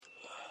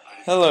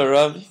Hello,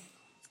 Ravi.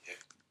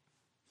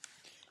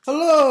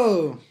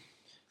 Hello!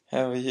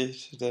 How are you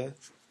today?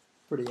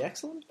 Pretty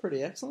excellent.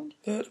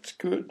 That's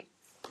good.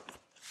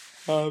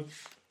 Okay.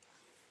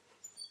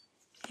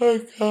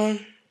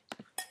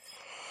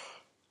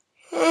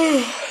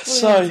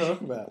 So,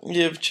 talk about?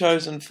 you've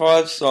chosen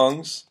 5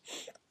 songs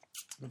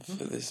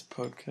for this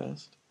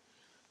podcast.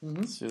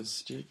 Mm-hmm. It feels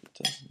stupid,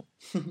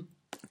 doesn't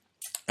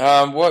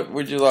it? What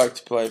would you like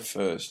to play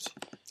first?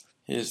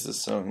 Here's the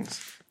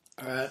songs.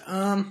 Alright,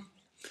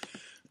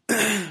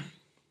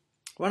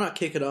 why not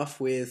kick it off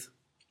with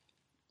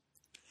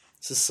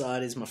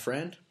Society's My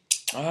Friend?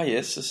 Oh,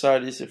 yes,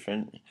 Society's a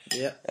Friend.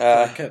 Yep,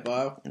 Kurt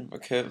Vile.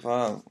 Kurt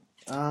Vile.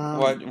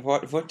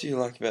 What do you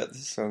like about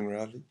this song,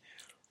 Ravi?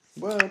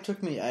 Well, it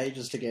took me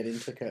ages to get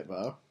into Kurt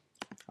Vile.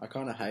 I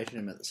kind of hated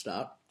him at the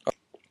start.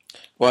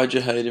 Why'd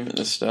you hate him at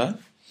the start?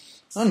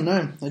 I don't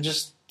know, it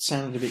just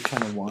sounded a bit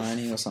kind of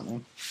whiny or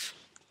something.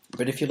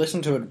 But if you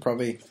listen to it,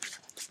 probably,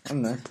 I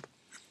don't know.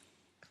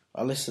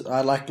 I left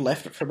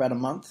it for about a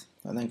month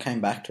and then came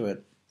back to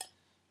it.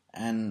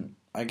 And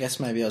I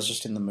guess maybe I was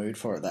just in the mood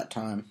for it that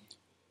time.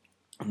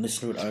 And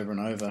listened to it over and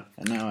over.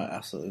 And now I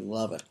absolutely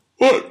love it.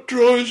 What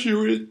draws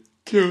you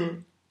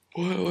into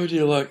it? What do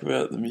you like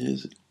about the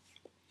music?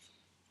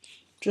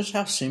 Just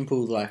how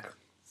simple,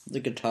 the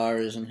guitar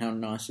is and how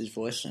nice his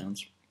voice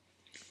sounds.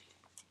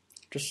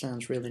 Just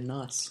sounds really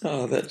nice.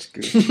 Oh, that's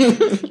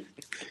good.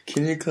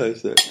 Can you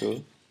close that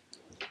door?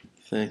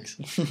 Thanks.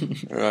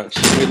 Alright,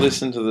 should we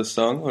listen to the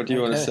song, or do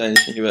you want to say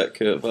anything about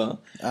Kurt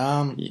Vile?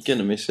 You're going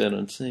to miss out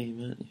on seeing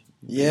him, aren't you?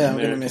 Yeah, I'm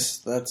going to miss...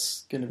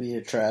 That's going to be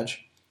a trage.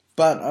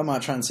 But I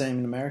might try and see him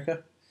in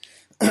America.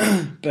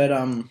 But,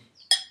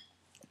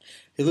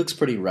 he looks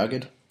pretty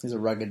rugged. He's a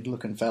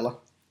rugged-looking fella.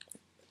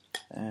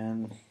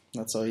 And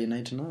that's all you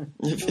need to know.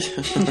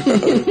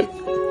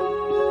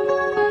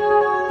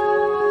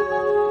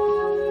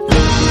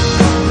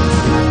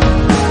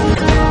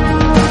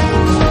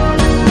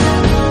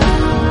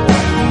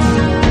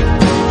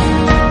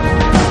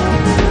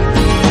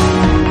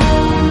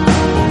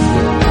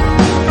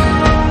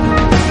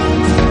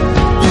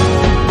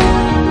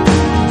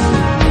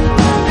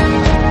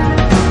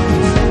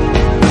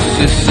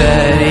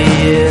 Society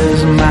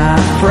is my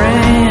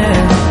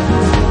friend.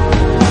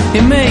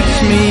 It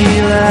makes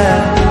me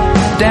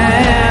lie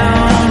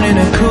down in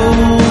a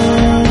cool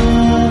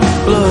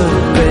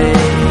blood bay.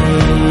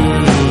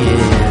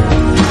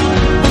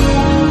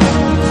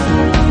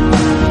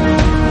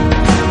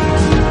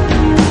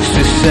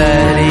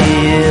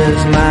 Society is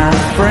my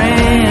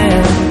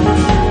friend.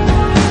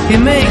 It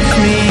makes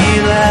me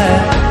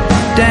lie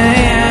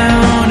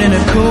down in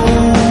a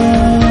cool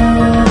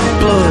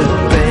blood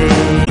bay.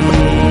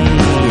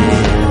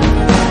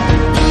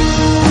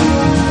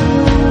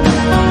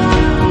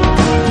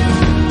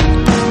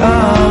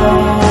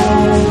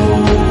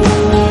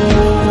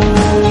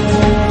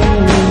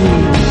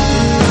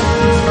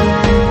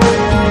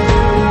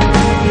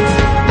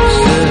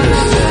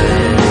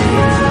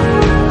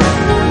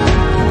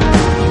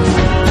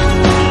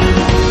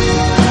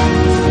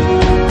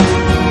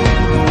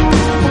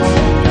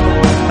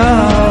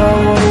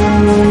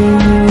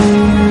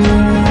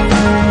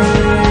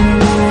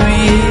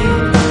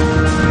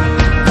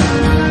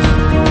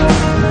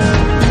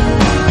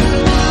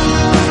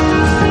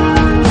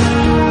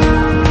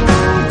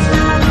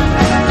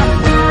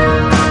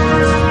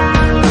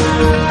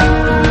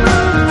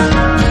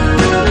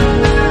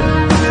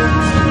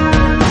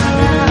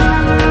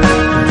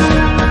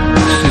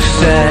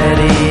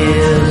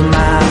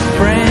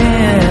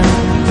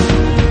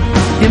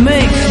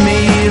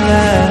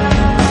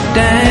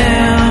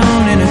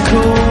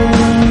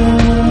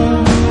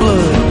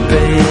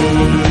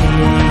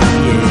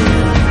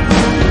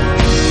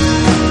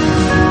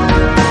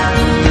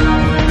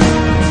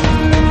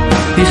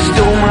 You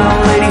stole my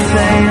lady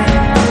thing.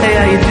 Hey,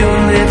 how you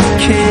doing, little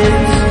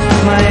kids?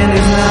 My hand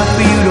is not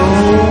for you to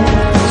hold,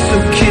 so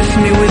kiss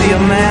me with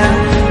your mouth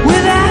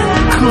without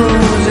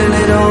closing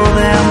it all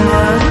that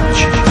much.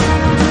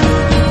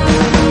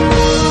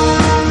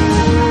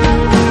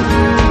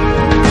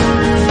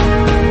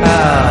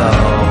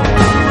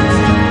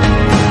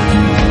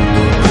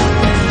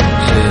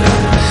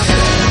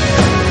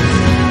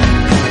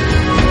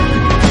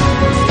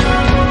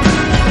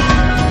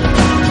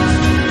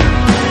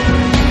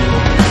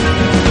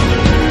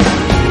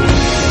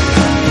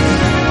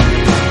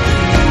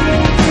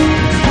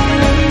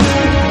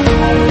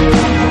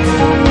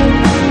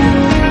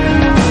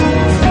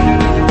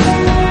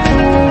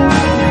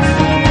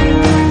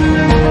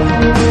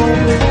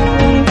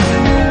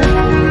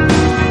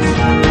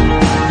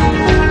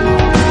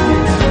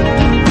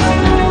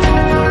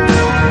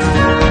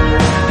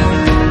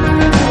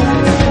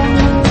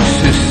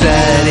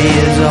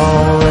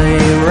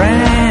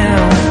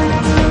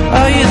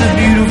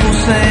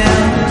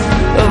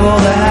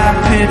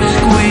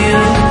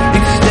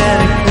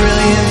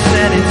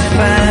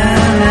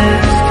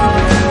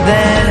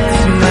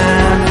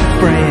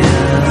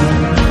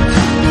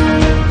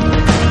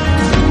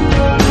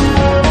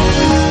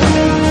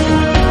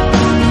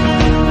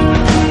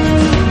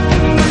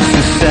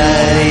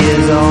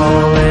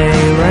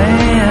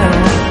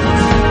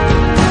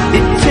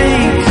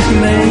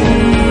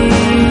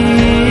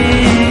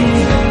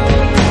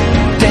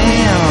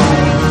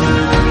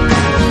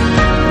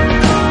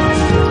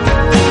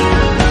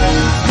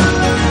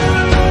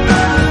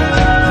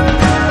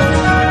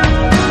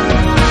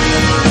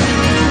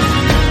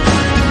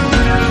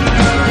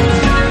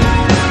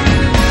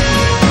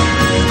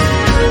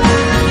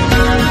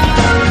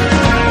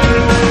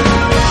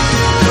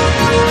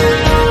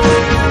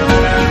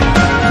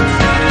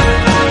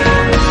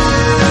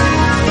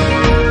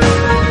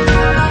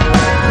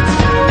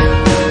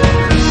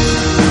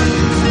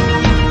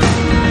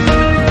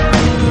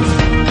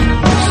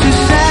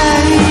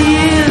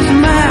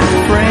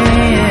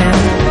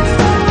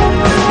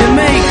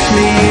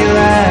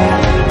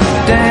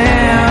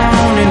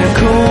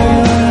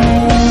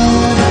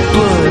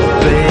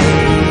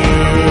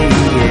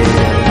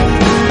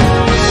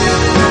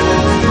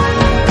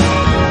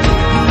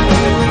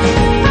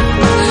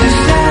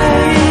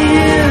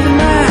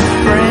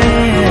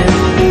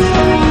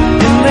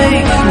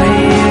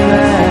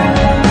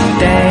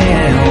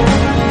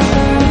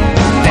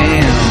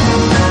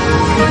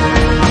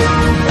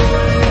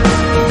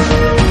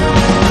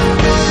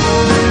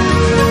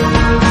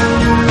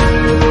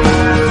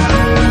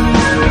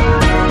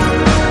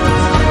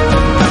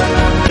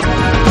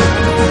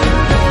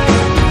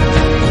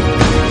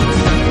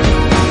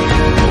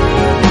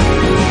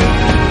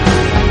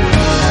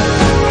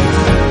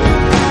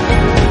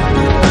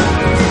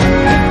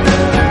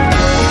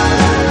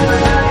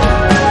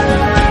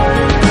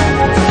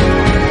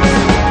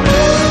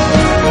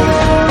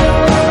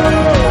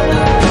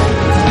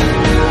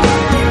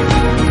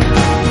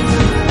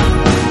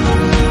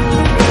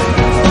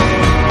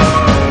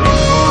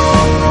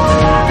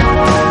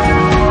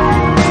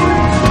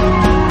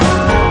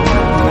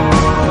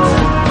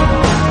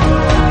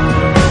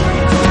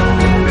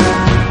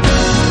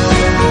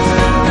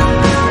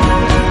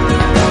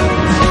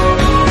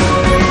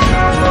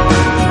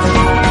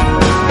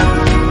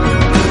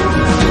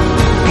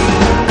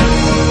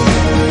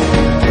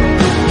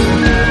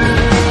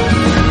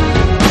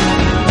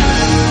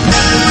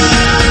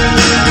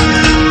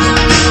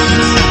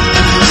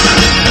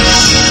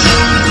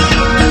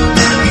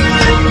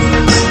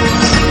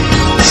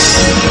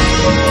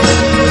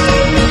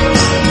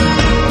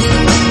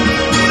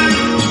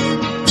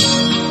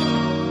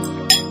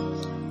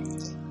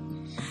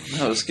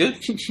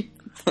 good.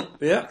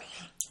 Yeah.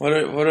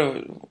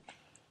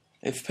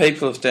 If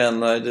people have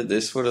downloaded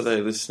this, what are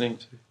they listening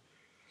to?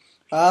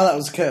 That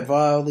was Kurt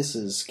Vile. This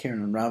is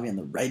Kieran and Ravi on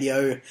the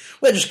radio.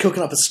 We're just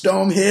cooking up a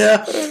storm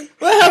here.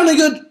 We're having a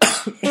good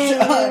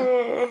time.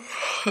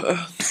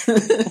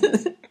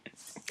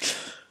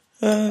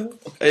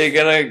 Are you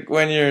gonna,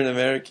 when you're in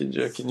America, do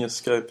you reckon you'll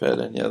scope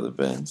out any other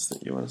bands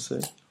that you want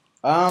to see?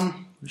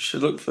 We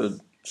should look for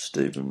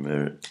Stephen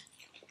Merritt.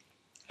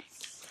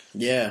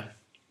 Yeah.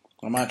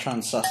 I might try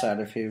and suss out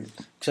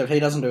except he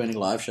doesn't do any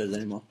live shows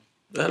anymore.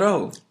 At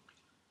all?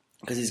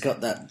 Because he's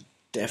got that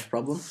deaf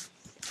problem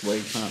where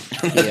he can't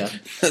hear.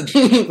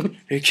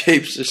 He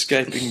keeps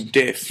escaping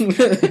death.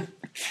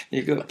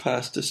 You got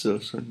pasta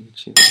sauce on your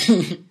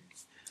chin.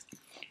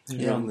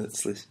 Everyone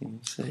that's listening,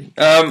 see.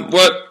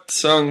 What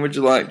song would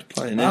you like to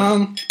play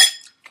now?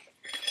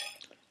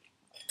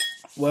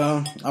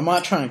 Well, I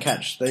might try and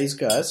catch these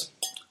guys.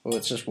 Well,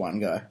 it's just one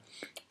guy,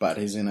 but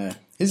he's in a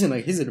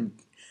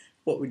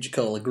what would you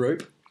call a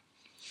group?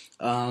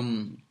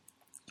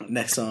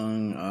 Next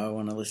song I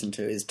want to listen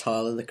to is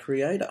Tyler the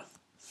Creator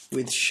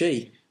with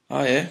She.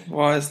 Oh yeah,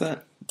 why is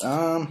that?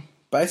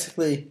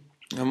 Basically,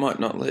 I might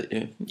not let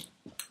you.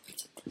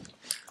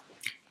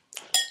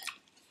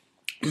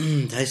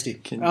 Tasty.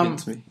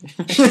 Convince me.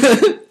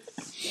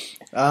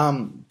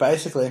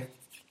 Basically,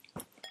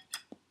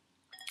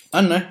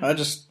 I don't know.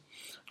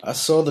 I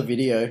saw the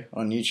video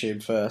on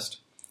YouTube first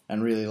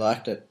and really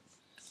liked it,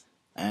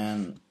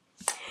 and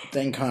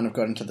then kind of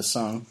got into the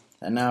song,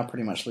 and now I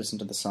pretty much listen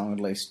to the song at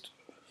least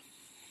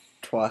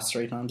twice,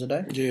 3 times a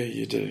day. Yeah,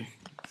 you do.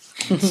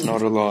 It's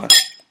not a lie.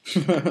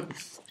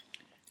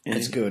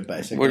 It's good,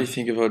 basically. What do you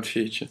think of Odd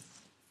Future?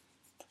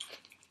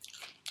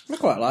 I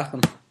quite like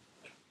them.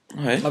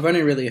 Hey? I've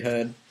only really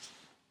heard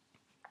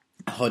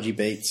Hodgie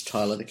Beats,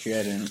 Tyler the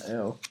Creator, and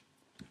L.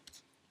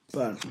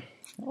 But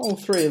all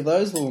 3 of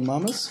those little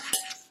mamas,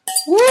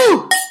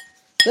 woo!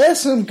 There's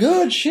some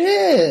good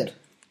shit!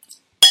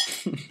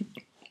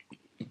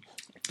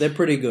 They're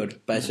pretty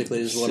good, basically,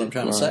 is what I'm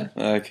trying to say.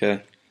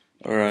 Okay.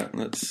 Alright,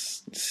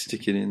 let's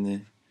stick it in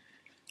there.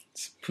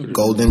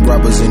 Golden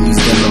rubbers in these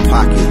denim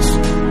pockets.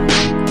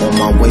 On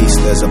my waist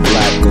there's a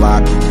black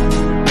Glock.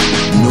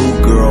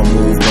 New girl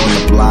moved on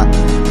the block.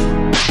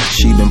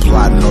 She been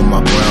plotting on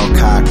my brown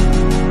cock.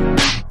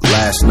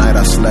 Last night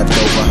I slept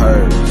over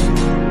hers.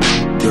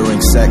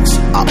 During sex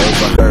I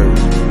overheard.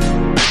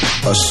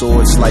 A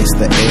sword sliced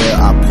the air.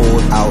 I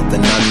pulled out the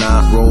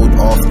nana, rolled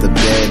off the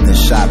bed, then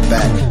shot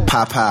back.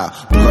 Pop out,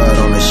 blood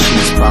on the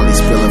sheets, probably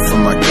spilling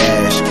from my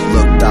gash.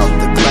 Looked out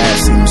the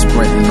glass, seen him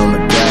sprinting on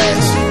the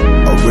grass.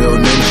 A real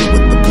ninja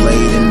with the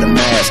blade and the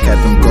mask. Had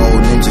them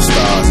gold ninja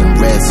stars and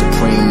red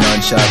Supreme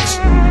nunchucks.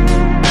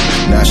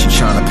 Now she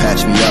tryna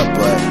patch me up,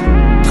 but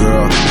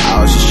girl,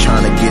 I was just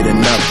tryna get a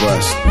nut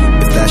bust.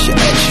 If that's your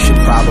ex, you should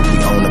probably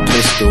own a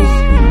pistol.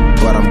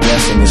 But I'm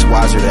guessing it's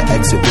wiser to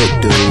exit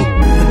with dude.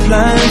 The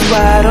blind's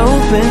wide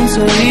open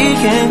so he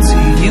can't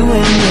see you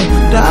in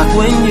the dark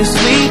when you're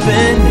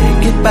sleeping.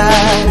 Naked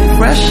body,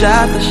 fresh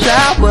out the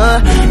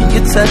shower, and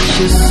you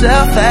touch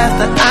yourself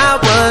after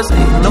hours.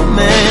 Ain't no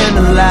man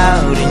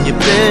allowed in your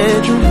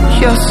bedroom.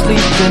 You're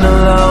sleeping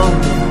alone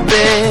in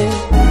bed.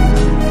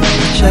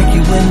 Check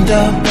your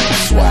window.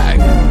 Swag.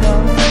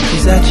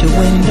 He's at your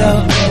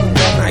window.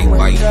 Night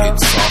light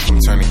hits soft and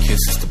turning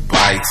kisses to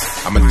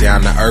bites. I'm a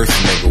down to earth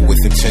nigga with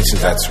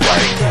intentions, that's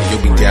right.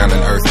 You'll be down to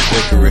earth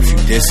quicker if you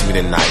diss me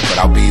tonight. But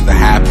I'll be the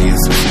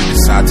happiest if you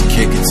decide to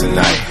kick it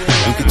tonight.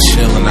 You can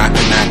chill and I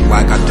can act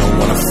like I don't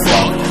wanna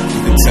fuck.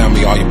 You can tell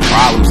me all your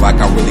problems like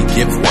I really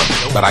give one.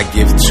 But I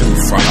give 2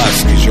 for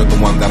us, cause you're the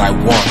one that I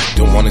want.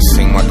 Don't wanna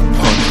sing like a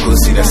punk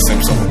pussy that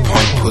seems like a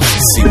punk pussy.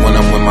 See, when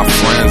I'm with my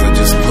friends, I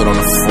just put on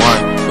the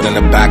front. But in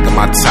the back of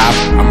my top,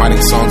 I'm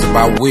writing songs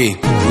about we.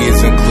 We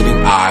is including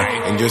I,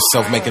 and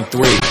yourself making 3.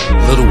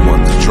 Little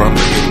one, the drums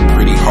are hitting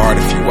pretty hard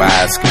if you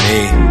ask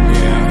me.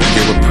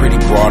 You're a pretty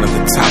broad in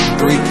the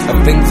top 3 of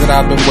things that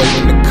I've been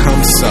waiting to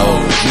come. So,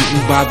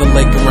 meeting by the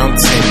lake around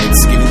 10 and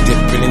skinny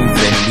dipping, and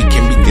then we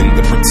can begin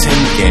the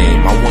pretend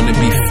game. I wanna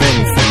be Finn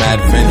from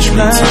Adventure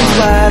in Time.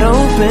 Wide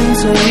open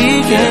so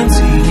he can't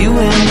see you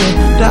in the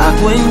dark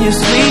when you're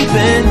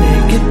sleeping.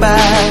 Naked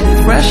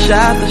body, fresh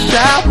out the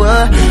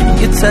shower, and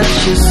you touch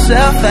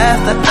yourself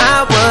after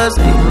hours.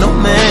 Ain't no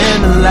man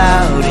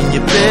allowed in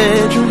your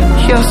bedroom.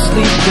 You're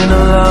sleeping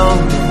alone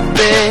in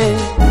bed.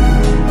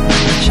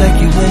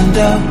 Check your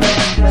window.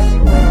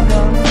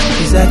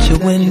 He's at your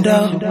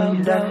window.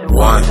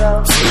 1,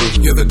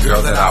 2, you're the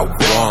girl that I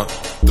want.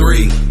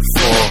 3,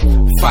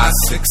 4, 5,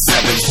 6,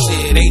 7,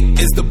 shit, 8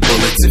 is the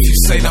bullets if you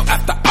say no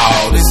after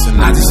all this.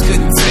 And I just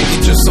couldn't take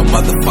it, you're so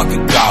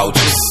motherfucking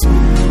gorgeous.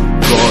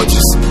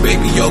 Gorgeous,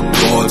 baby, you're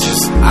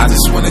gorgeous. I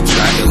just wanna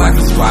drag your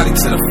lifeless body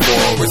to the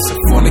forest and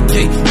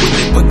fornicate with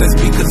it, but that's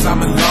because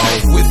I'm in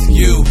love with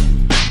you.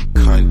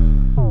 Cunt.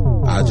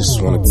 I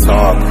just wanna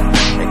talk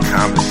and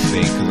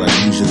conversate, cause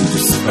I usually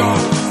just stop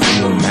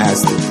and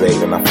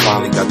masturbate. And I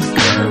finally got the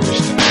courage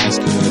to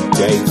ask you on a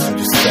date, so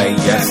just say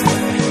yes and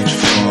put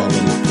you all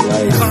in the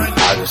place.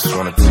 I just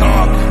wanna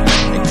talk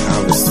and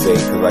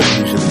conversate, cause I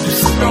usually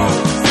just stop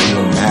to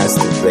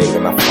masturbate,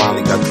 and I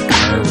finally got the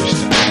courage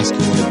to ask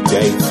you on a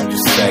date. So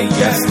just say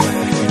yes, and let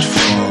the future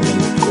fall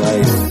into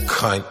place.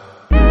 Cunt.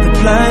 The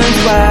blinds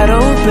wide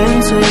open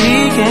so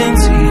he can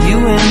see you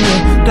in the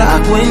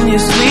dark when you're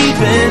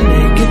sleeping.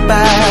 Naked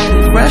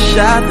body, fresh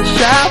out the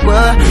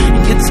shower,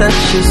 and you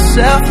touch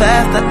yourself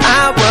after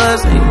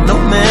hours. Ain't no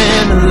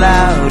man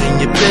allowed in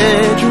your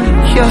bedroom.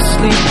 You're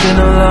sleeping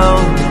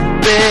alone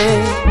in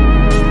bed.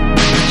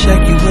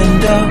 Check your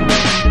window,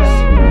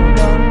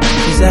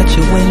 he's at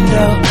your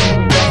window.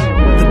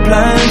 The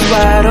blinds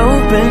wide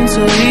open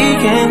so he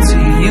can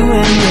see you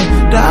in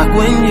the dark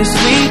when you're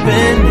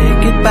sleeping.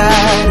 Naked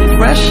body,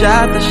 fresh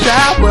out the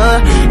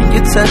shower, and you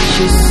touch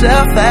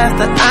yourself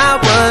after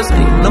hours.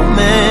 Ain't no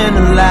man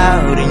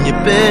allowed in your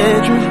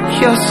bedroom.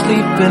 You're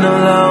sleeping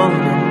alone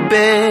in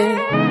bed.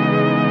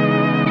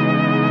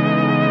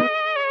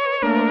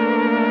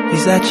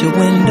 He's at your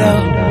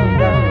window.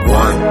 1, 2,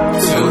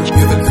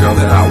 you're the girl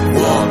that I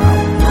want.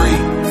 3,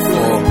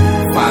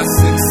 4, 5,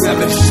 6,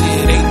 7,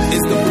 shit, 8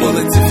 is the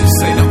bullets if you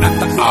say no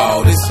after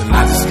all this. And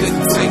I just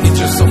couldn't take it,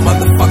 you're so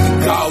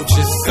motherfucking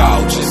gorgeous,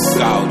 gorgeous,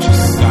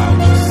 gorgeous,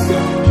 gorgeous,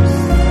 gorgeous.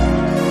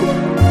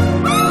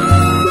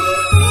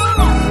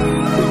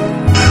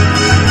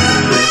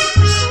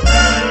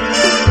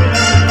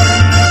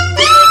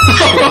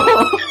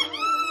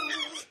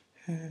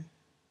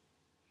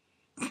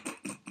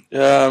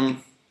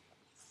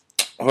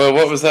 Well,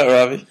 what was that,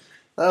 Ravi?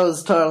 That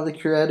was totally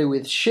created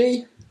with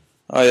She.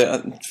 Oh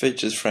yeah, it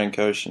features Frank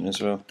Ocean as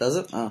well. Does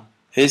it? Oh.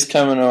 He's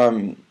coming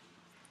on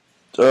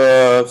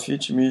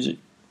Future Music.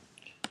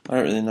 I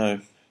don't really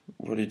know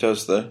what he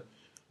does though.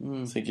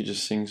 I think he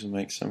just sings and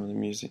makes some of the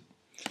music.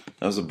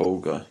 That was a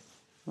bald guy.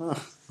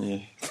 Oh. Yeah,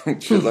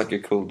 feel like a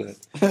cool dad.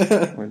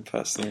 Went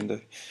past the window.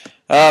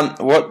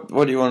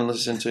 What do you want to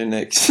listen to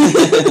next?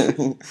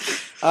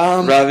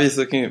 Ravi's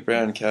looking at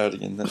brown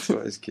cardigan. That's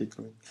why he's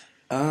giggling.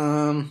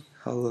 A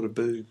whole lot of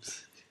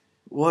boobs.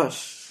 What?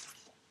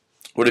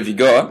 What have you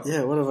got?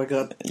 Yeah, what have I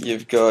got?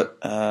 You've got.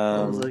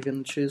 What was I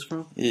going to choose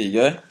from? Here you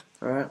go.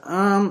 Alright.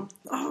 Why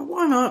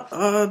not?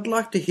 I'd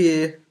like to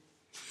hear.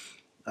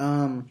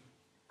 Let's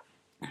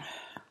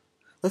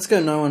go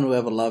No One Will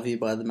Ever Love You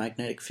by the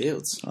Magnetic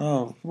Fields.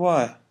 Oh,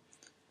 why? Are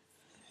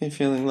you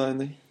feeling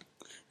lonely?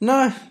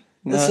 No.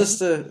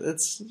 It's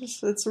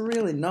it's a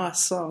really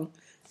nice song.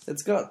 It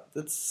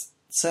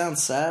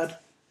sounds sad,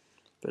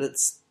 but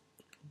it's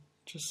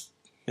just.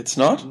 It's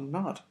not?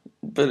 Not.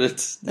 But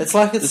it's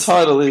like the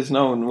title is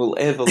No One Will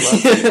Ever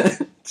Love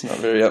You. It's not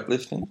very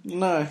uplifting.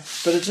 No,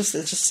 but it just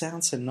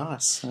sounds so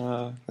nice.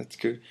 Oh, that's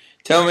good.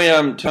 Tell me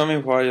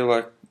why you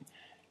like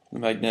the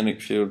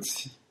Magnetic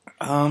Fields.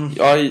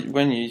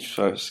 When you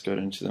first got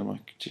into them, I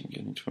didn't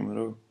get into them at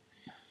all.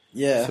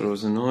 Yeah. I thought it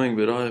was annoying,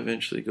 but I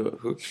eventually got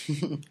hooked.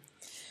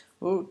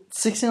 Well,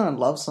 69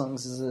 Love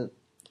Songs is a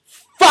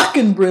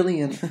fucking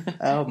brilliant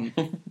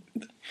album.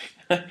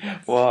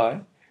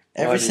 Why?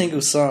 Every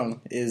single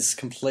song is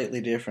completely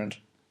different,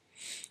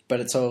 but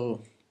it's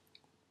all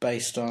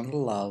based on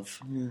love.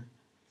 Yeah.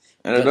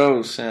 And it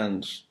all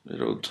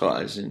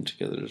ties in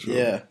together as well.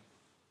 Yeah.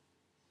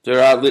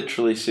 There are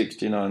literally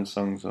 69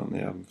 songs on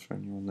the album for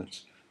anyone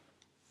that's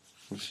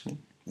listening.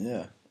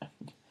 Yeah.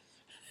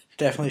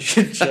 Definitely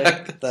should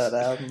check that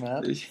album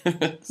out.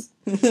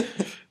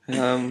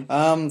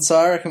 So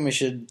I reckon we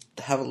should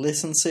have a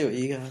listen, see what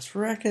you guys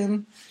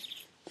reckon.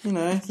 You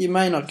know, you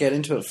may not get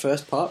into it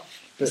first pop,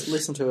 but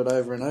listen to it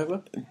over and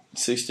over.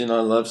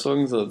 69 Love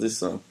Songs or this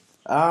song?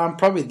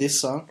 Probably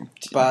this song,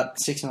 but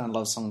 69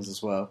 Love Songs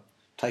as well.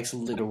 Takes a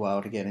little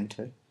while to get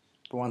into,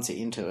 but once you're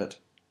into it,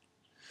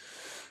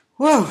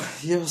 well,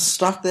 you're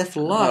stuck there for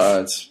life.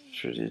 Oh, it's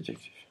pretty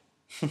addictive.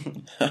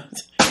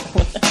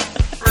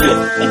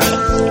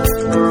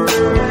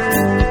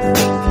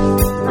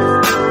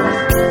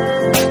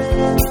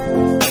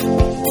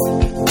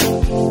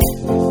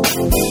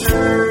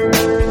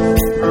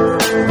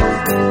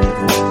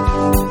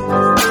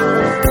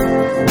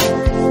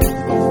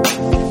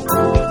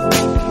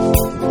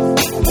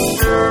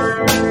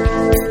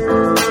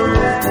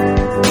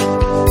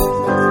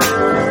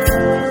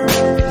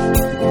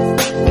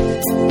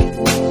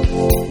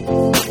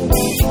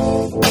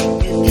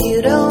 If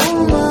you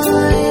don't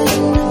mind,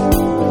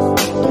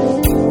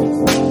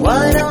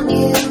 why don't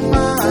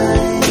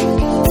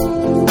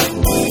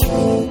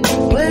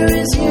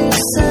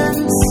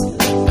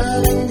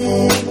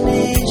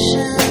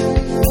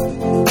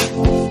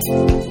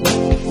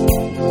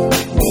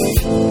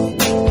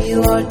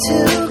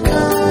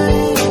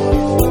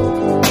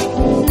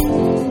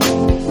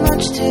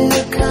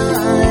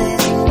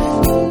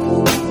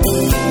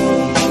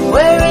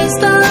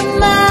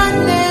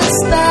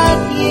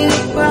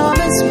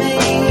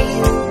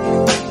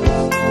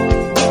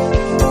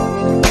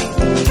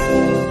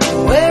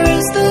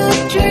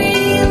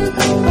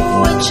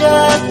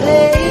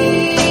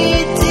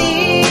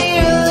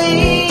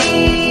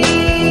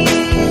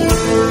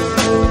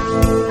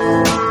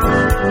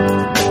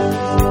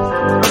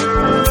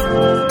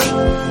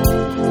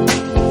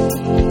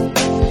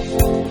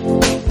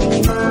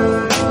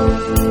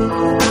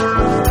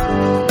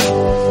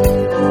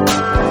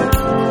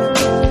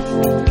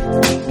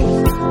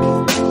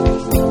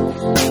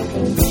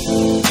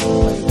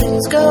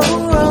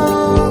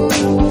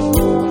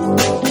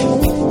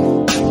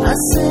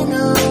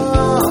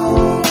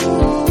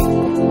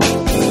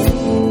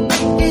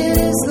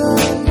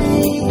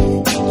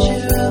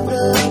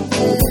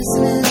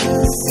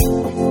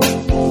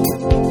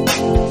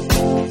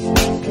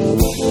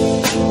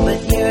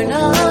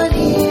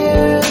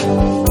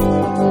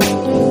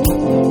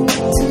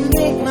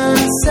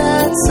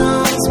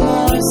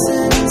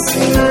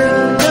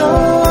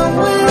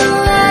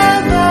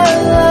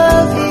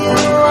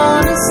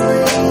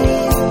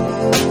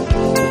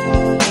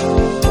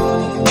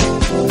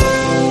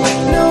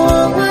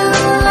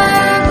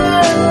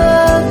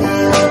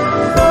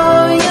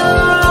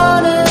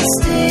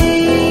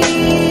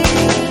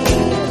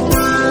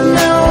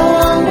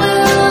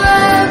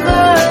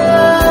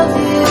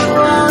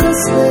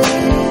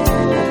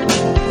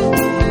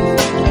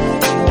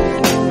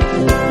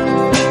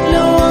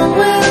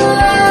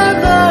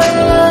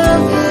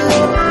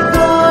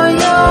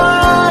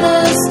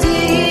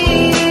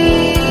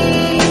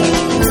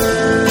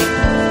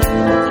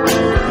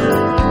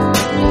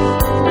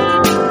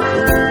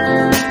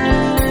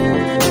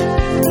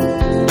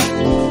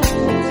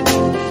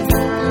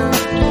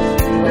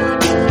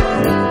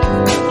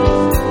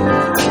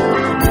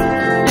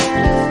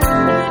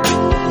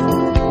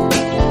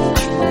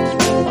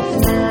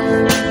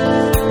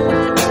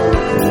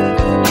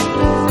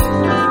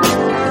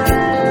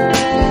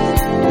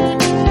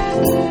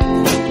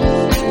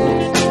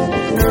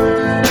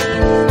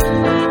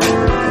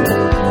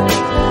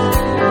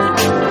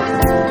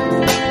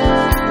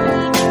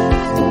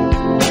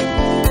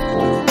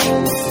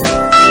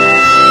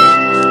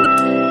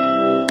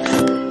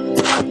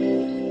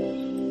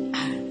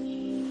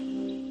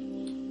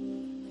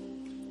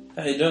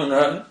How you doing,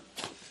 Ravi?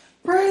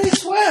 Pretty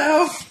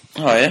swell.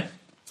 Oh, yeah?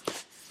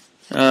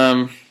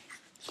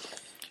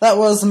 That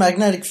was the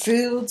Magnetic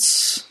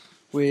Fields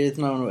with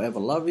No One Will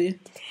Ever Love You.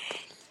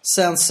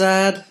 Sounds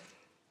sad,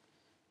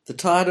 the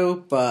title,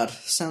 but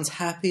sounds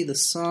happy, the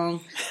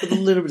song, with a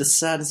little bit of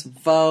sadness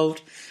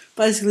involved.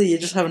 Basically, you're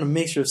just having a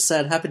mixture of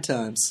sad, happy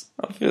times.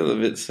 I feel a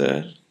bit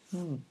sad.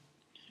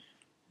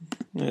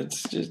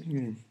 It's just...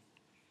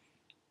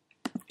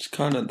 It's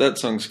kind of... That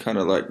song's kind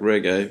of like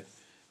reggae,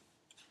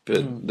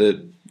 but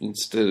that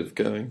instead of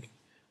going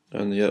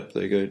only up,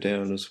 they go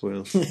down as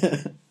well.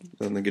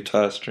 On the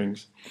guitar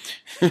strings.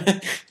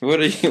 What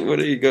do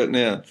you got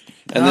now?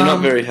 And they're not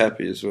very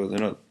happy as well. They're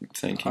not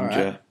thanking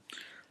Jah.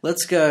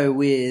 Let's go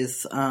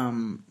with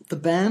the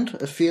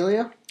band,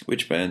 Ophelia.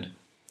 Which band?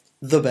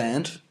 The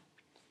band.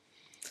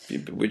 Yeah,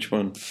 but which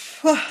one?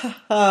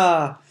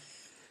 Fucking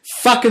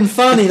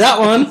funny, that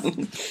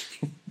one.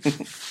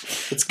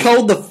 It's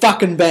called The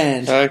Fucking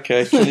Band.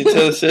 Okay, can you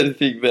tell us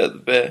anything about the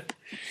band?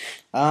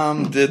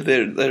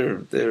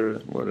 They're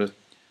what, a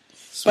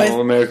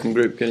small American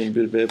group getting a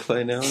bit of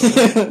airplay now?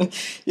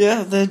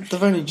 Yeah,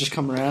 they've only just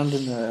come around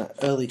in the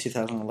early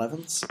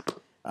 2011s.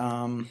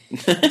 In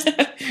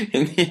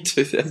the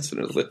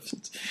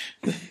 2011s?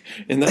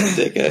 In that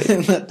decade?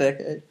 In that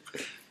decade.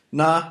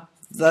 Nah,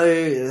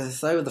 they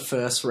were the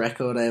first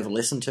record I ever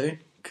listened to,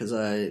 because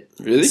I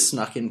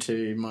snuck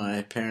into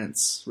my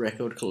parents'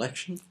 record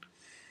collection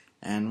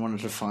and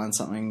wanted to find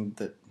something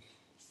that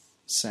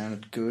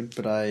sounded good,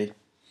 but I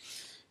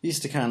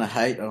used to kind of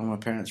hate on my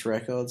parents'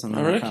 records, and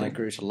then I kind of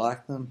grew to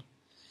like them.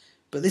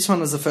 But this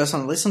one was the first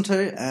one I listened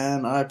to,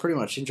 and I pretty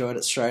much enjoyed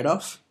it straight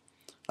off.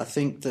 I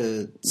think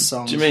the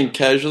song... Do you mean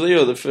casually,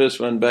 or the first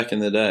one back in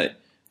the day,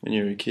 when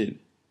you were a kid?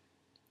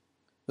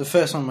 The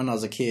first one when I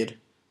was a kid.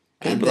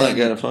 People aren't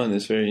going to find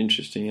this very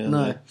interesting, are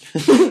they?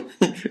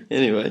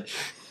 Anyway.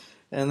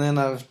 And then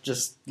I've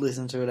just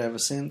listened to it ever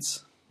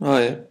since. Oh,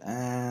 yeah.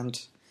 And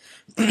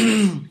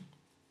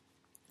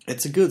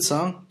it's a good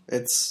song.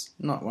 It's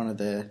not one of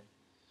their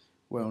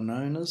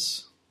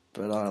well-knowners,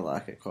 but I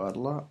like it quite a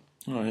lot.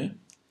 Oh, yeah?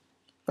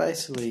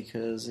 Basically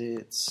because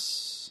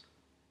it's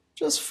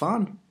just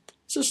fun.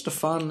 It's just a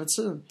fun. It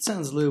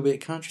sounds a little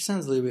bit country,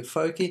 sounds a little bit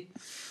folky.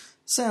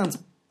 Sounds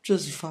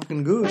just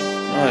fucking good. Oh,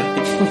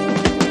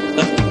 yeah.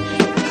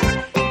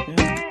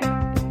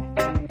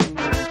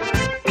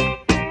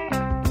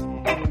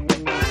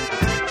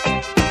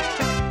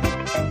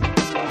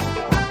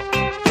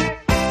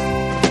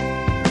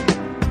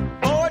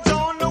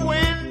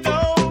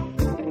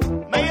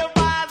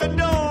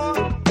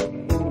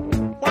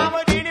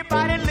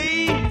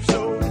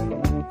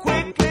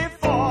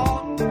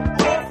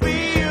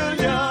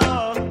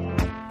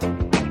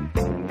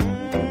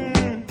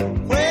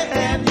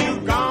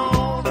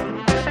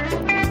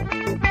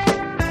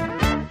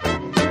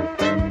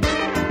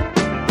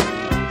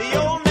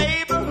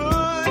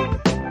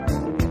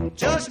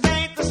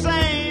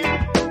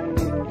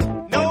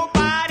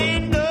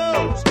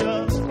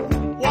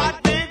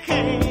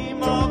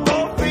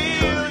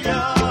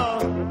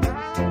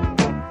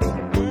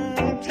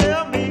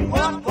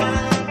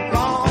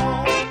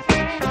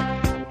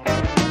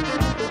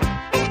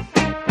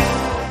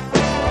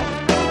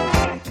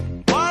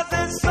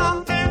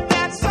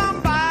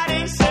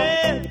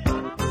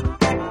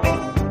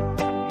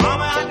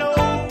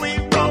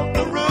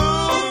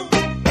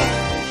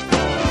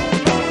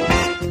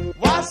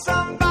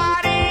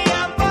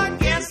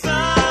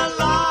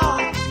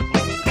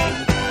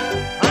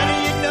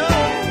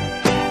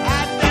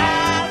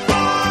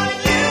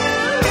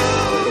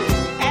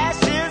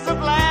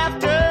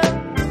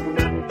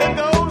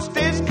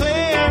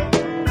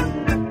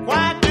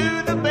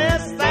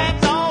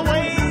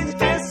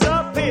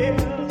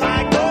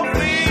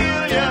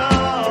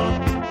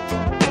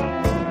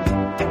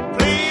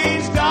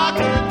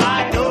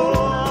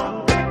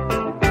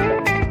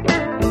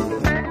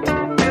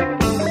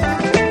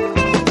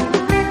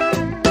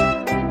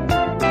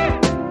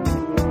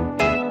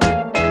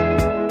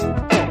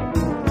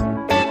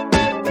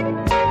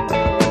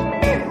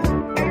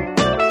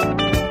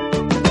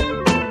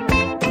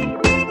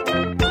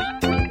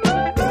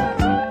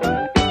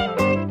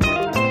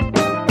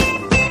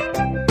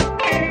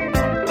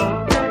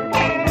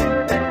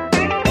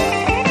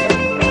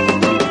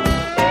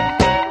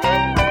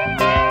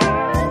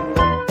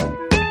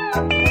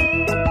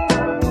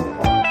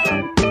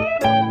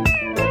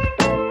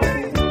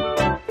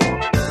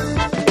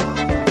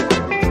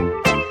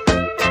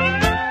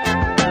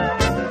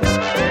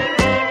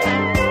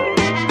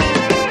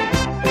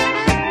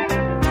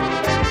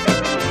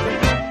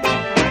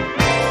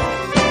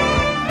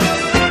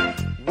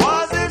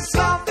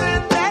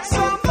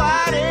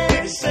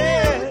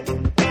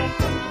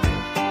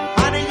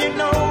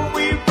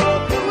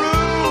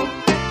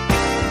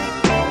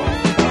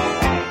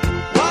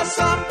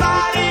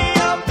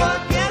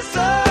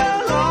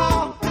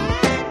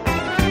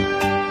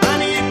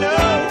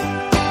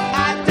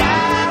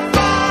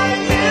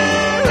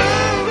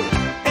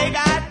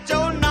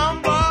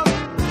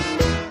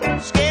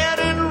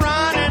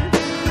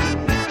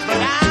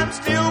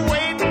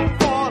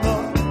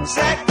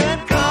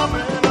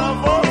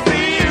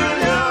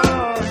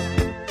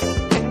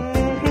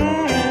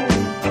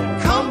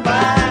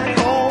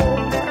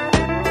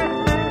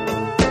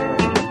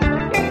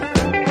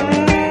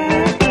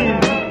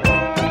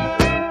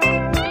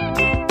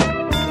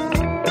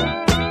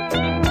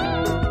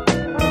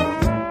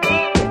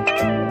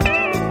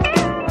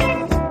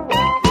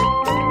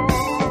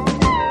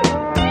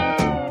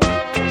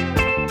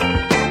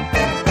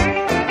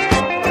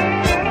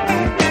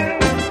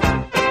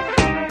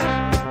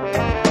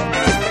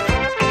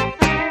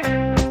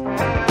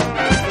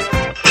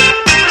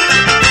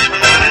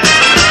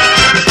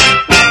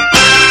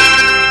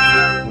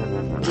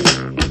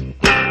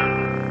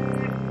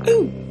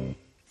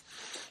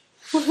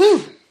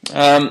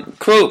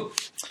 Cool.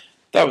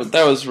 That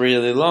was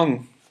really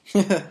long.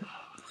 This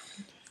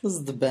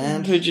is the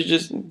band. Who'd you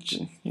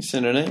you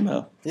sent an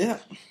email? Yeah.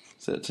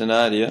 So it's an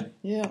idea.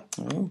 Yeah.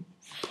 Oh.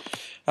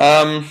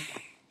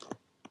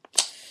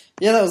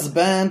 Yeah, that was the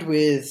band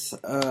with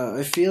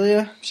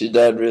Ophelia. Your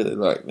dad really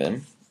liked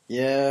them.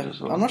 Yeah.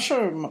 Well. I'm not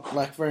sure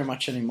like very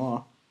much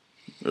anymore.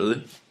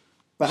 Really?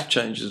 Back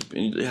changes.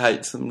 He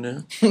hates them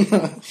now.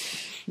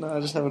 No,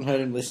 I just haven't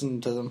heard him listen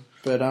to them.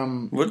 But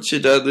what's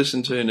your dad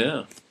listen to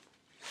now?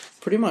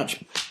 Pretty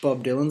much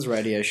Bob Dylan's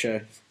radio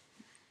show.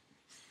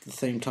 The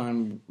Theme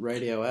Time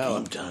Radio Hour.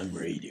 Theme Time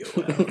Radio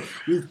Hour.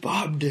 With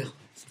Bob Dylan.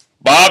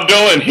 Bob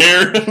Dylan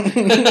here.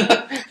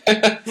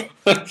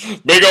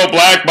 Big old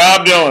black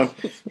Bob Dylan.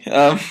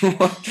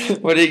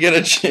 What are you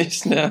going to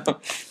choose now?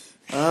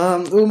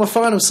 My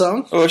final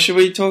song. Or should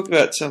we talk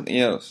about something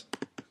else?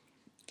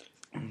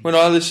 When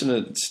I listen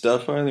to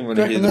stuff, I only want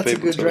to hear the people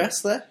talk. That's a good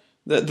dress there?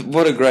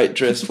 What a great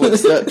dress.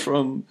 What's that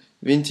from?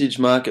 Vintage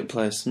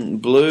Marketplace.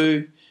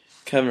 Blue,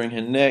 covering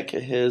her neck, her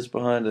hair's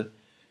behind her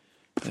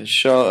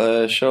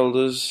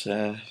shoulders.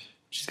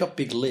 She's got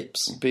big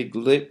lips. Big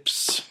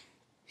lips.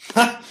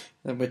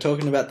 And we're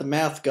talking about the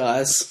mouth,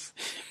 guys.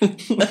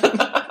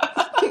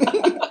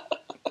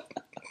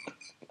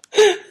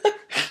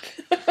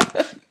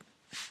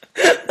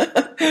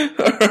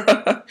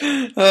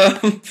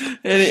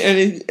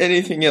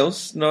 Anything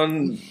else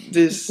non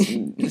this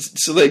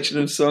selection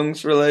of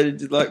songs related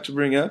you'd like to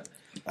bring up?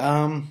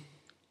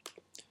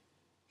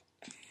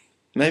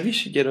 Maybe you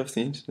should get off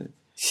the internet.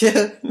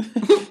 Yeah.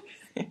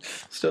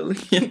 Start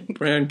looking at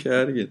Brown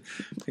Cardigan.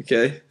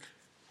 Okay.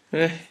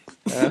 What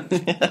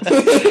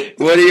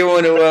do you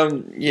want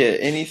to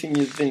anything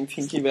you've been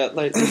thinking about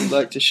lately you'd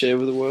like to share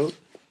with the world?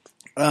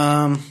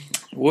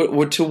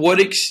 To what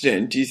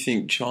extent do you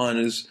think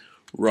China's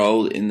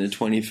role in the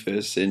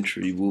 21st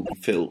century will be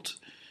felt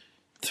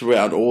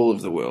throughout all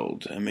of the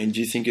world? I mean, do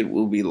you think it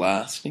will be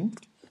lasting?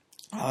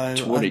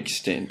 To what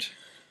extent?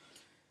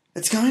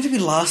 It's going to be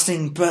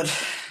lasting, but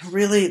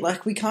really,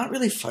 we can't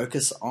really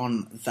focus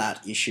on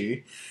that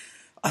issue.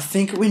 I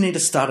think we need to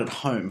start at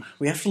home.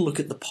 We have to look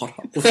at the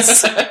potholes.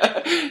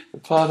 The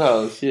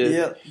potholes, yeah.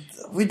 Yeah.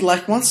 We'd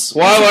once...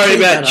 Why worry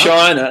about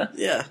China?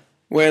 Yeah.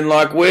 When,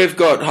 we've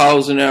got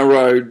holes in our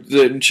road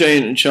that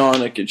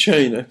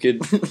China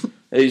could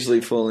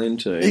easily fall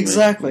into.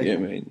 Exactly. I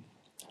mean.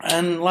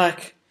 And,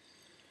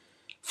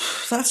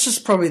 that's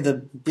just probably the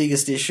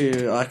biggest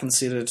issue I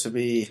consider to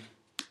be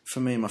for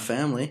me and my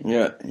family.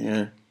 Yeah,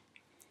 yeah.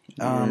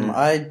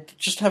 I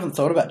just haven't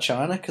thought about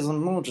China because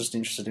I'm more just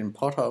interested in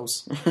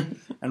potholes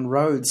and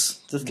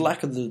roads. The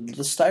lack of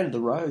the state of the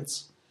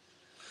roads.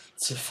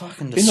 It's a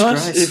fucking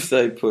disgrace. It'd be nice if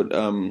they put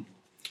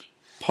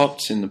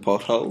pots in the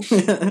potholes.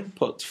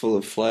 Pots full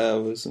of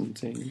flowers and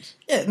things.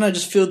 Yeah, no,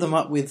 just fill them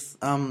up with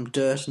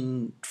dirt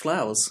and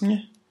flowers.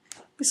 Yeah.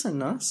 Be so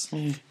nice.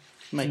 Yeah.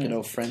 Make it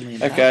all friendly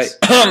and okay.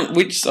 nice.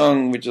 Which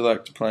song would you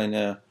like to play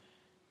now?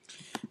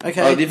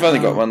 Okay. Oh, you've only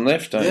got one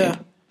left, don't you?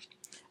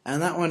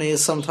 And that one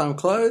is Sometime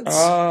Clothes.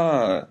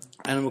 Ah.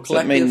 Animal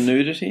Collective. Does that mean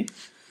nudity?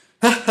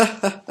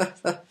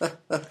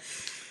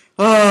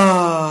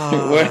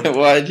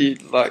 Why do you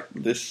like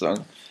this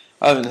song?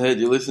 I haven't heard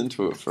you listen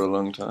to it for a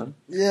long time.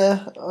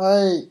 Yeah,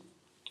 I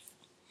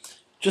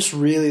just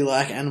really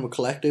like Animal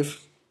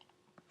Collective.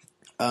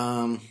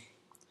 This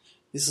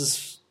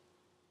is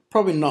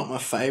probably not my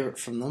favourite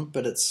from them,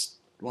 but it's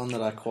one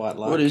that I quite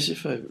like. What is your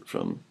favourite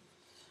from?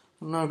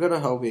 No, I've got a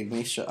whole big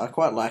mixture. I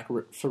quite like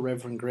For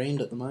Reverend Green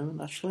at the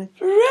moment, actually.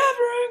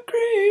 Reverend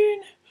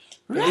Green.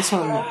 This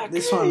one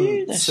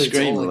suits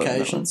all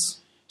occasions.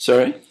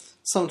 Sorry?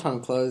 Sometime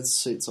Clothes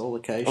suits all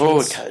occasions.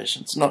 All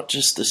occasions, not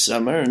just the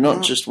summer, and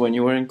not just when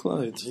you're wearing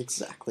clothes.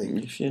 Exactly.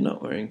 If you're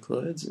not wearing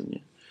clothes and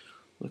you're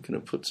looking to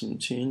put some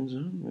tunes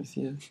on with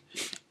your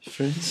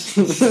friends,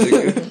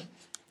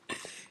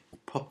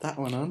 pop that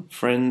one on.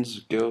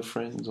 Friends,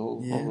 girlfriends,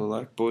 all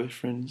alike,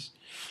 boyfriends,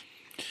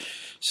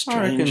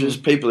 strangers,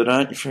 people that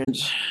aren't your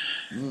friends,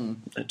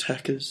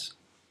 attackers.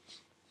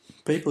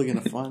 People are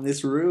going to find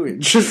this real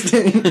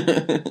interesting.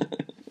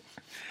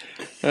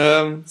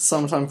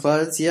 Sometime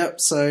Clothes, yep,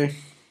 so...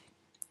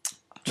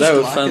 They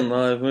were fun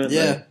live, weren't they?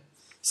 Yeah,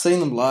 seen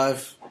them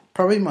live.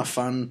 Probably my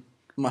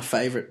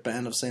favourite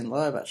band I've seen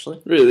live,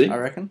 actually. Really? I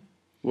reckon.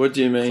 What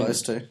do you mean?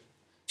 Close to.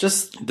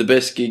 Just... The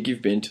best gig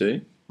you've been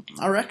to?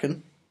 I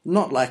reckon.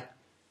 Not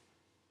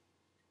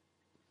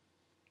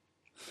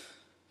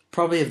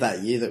probably of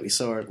that year that we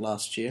saw it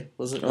last year.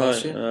 Was it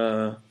last year?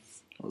 Or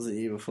was it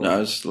the year before? No,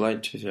 it was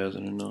late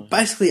 2009.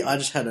 Basically, I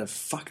just had a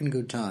fucking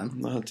good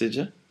time. Oh, did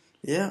you?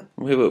 Yeah.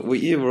 We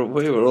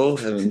were all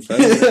having fun.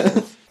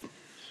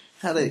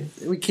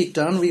 We kicked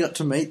on. We got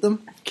to meet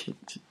them.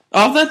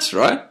 Oh, that's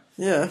right.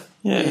 Yeah.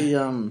 Yeah. We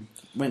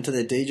went to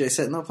their DJ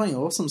set and they were playing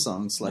awesome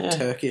songs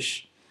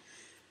Turkish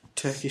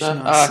nice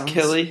songs.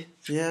 Kelly.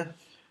 Yeah.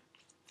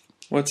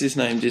 What's his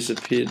name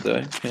disappeared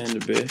though? Panda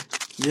Bear.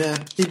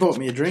 Yeah. He bought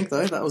me a drink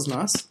though. That was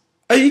nice.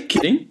 Are you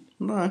kidding?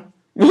 No.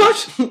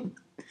 What?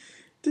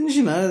 Didn't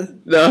you know?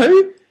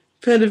 No.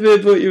 Panda Bear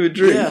bought you a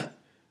drink. Yeah.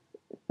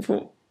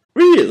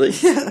 Really?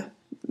 Yeah.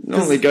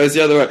 Normally goes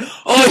the other way.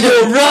 Oh,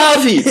 you're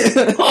Ravi!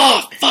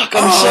 Oh, fuck,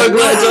 I'm so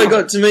glad I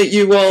got to meet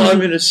you while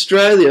I'm in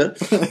Australia.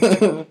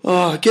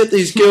 Oh, get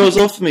these girls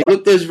off me.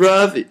 Look, there's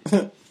Ravi.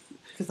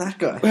 That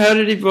guy. How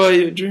did he buy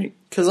you a drink?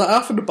 Because I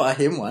offered to buy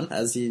him one,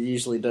 as you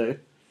usually do.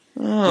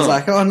 Oh. He's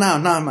like, oh, no,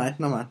 mate,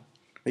 no, man.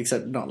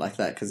 Except not like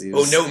that, because he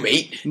was... Oh, no,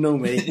 mate. No,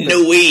 mate.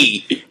 No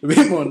way. A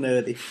bit more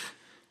nerdy.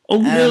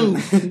 Oh, no.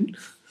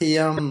 He,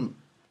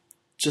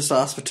 just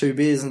asked for 2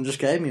 beers and just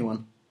gave me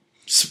one.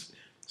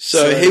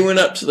 So he went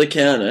up to the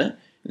counter,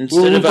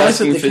 instead of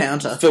asking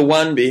for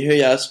 1 beer,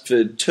 he asked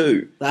for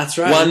 2. That's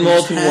right. One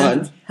more than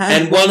one.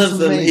 And one of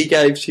them he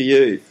gave to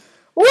you.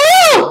 Woo!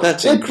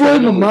 That's it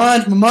incredible. blew my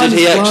mind. My mind did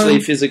he blown. actually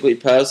physically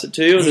pass it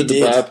to you, or did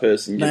the bar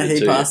person give it to you?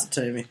 No, he passed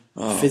it to me.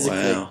 Oh, physically.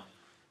 Wow.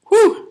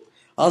 Woo!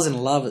 I was in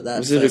love at that.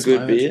 Was it a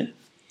good moment. beer?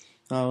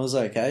 Oh, it was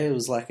okay. It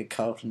was like a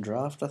Carlton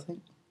Draft, I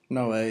think.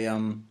 No,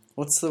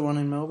 what's the one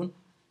in Melbourne?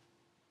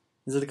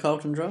 Is it a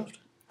Carlton Draft?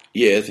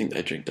 Yeah, I think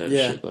they drink that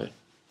shit, though.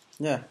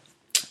 Yeah.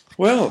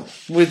 Well,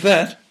 with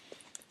that,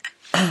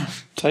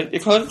 take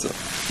your clothes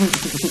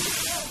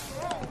off.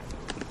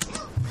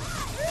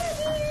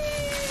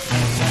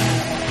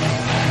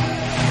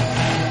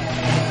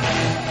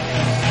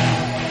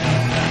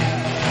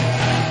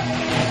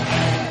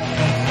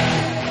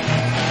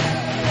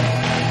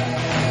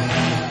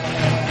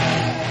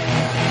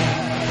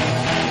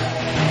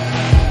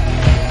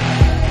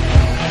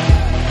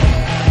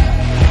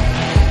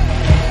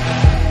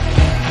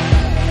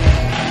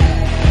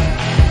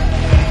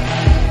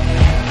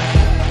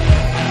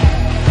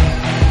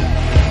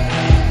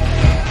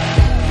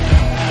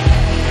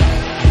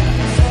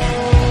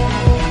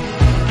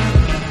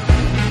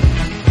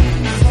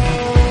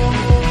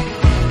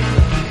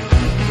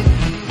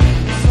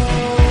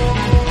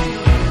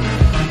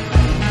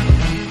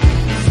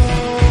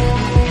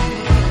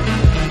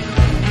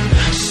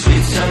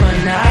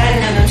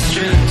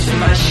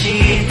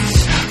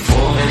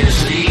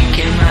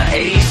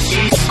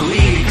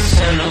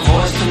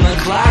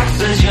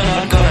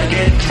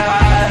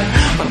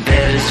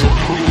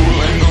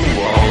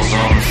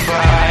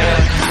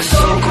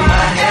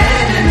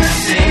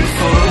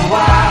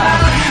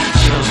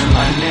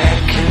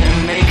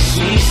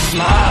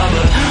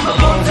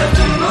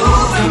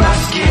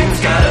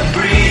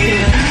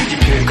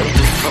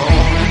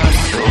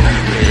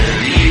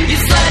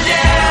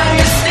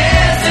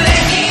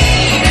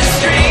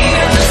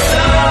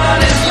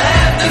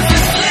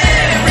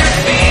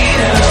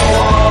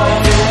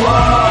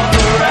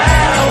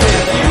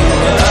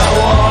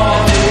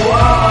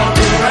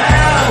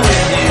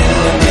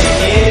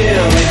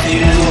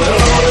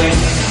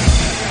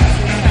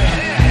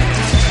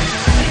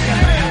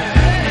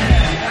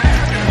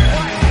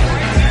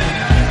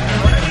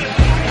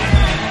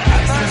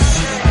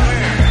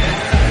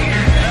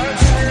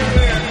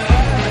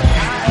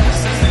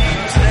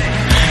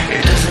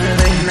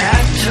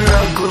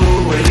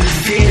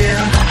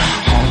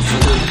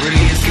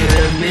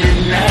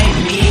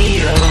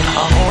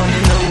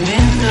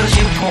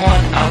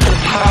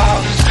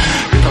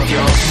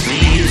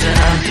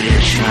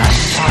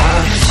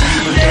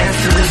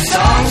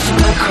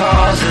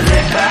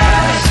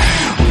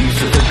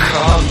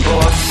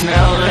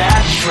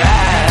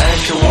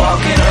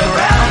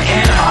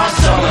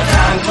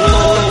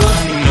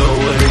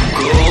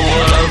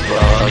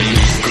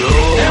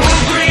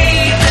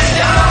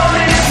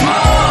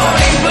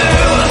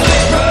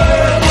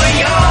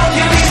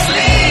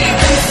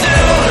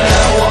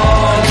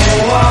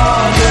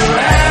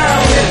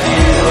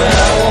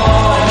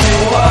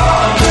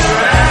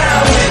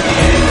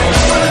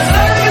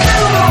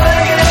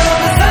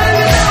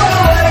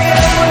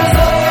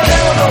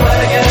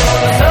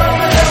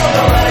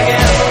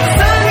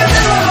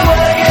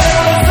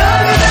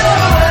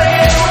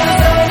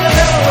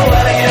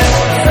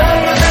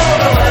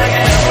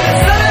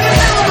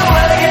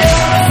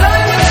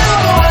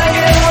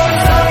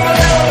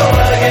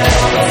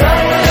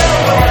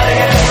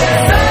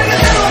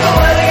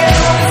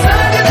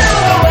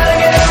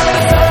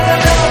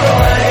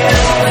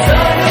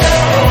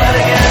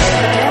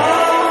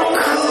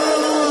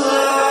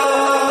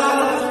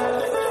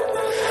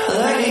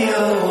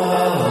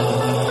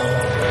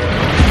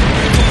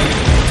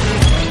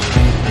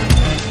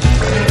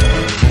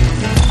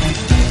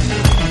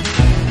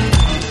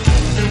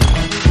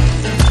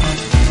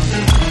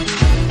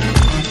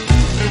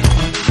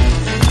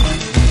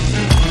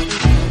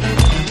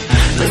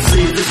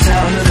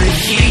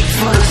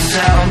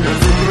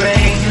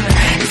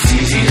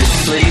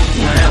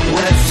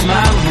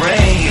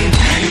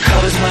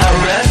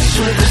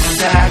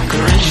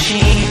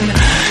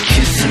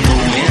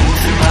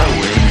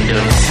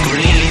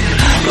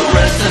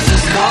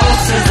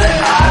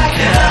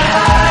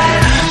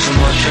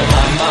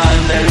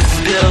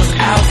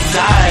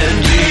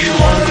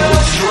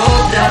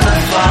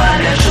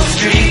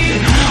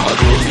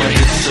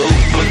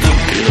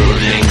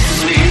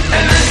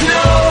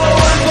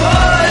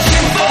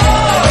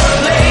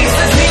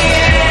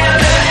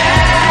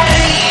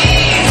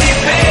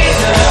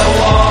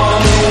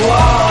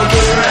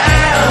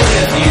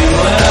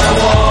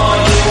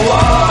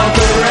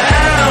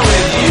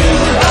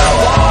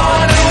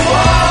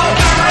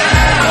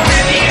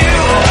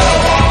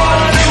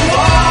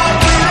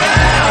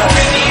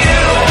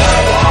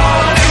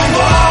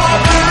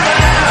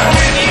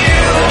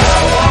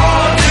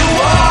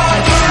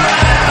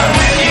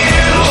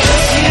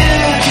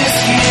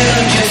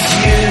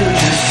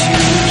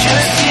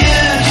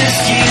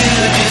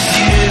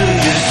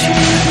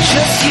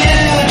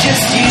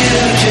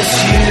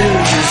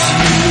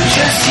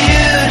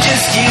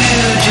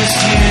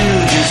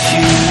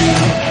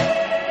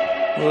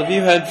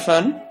 you had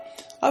fun?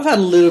 I've had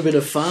a little bit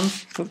of fun.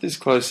 Put this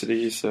closer to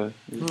you so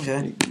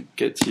it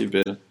gets you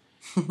better.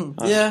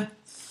 Yeah.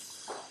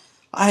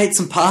 I ate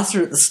some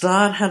pasta at the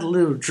start, had a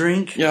little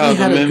drink. Yeah, we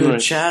had a memory.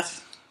 good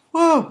chat.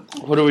 Whoa.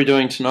 What are we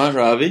doing tonight,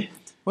 Ravi?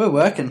 We're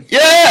working.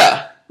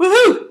 Yeah!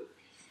 Woohoo!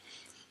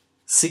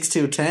 6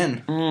 till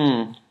 10.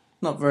 Mm.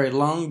 Not very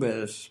long,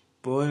 but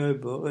boy, oh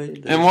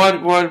boy. And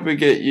why did we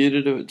get you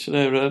to do it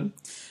today, Rob?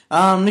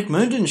 Nick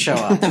Moon didn't show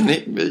up.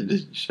 Nick Moon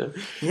didn't show.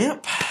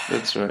 Yep.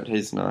 That's right,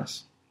 he's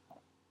nice.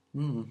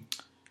 So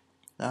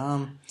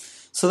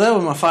there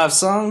were my 5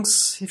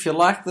 songs. If you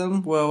like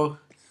them, well,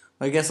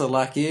 I guess I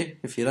like you.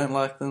 If you don't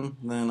like them,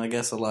 then I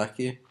guess I like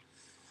you.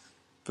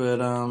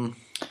 But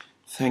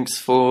thanks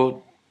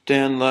for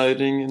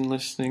downloading and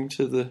listening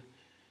to the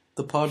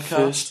podcast.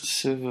 First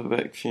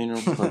Silverback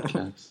Funeral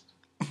podcast.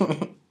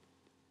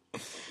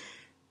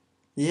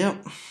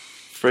 Yep.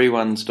 Free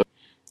ones.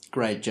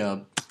 Great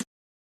job.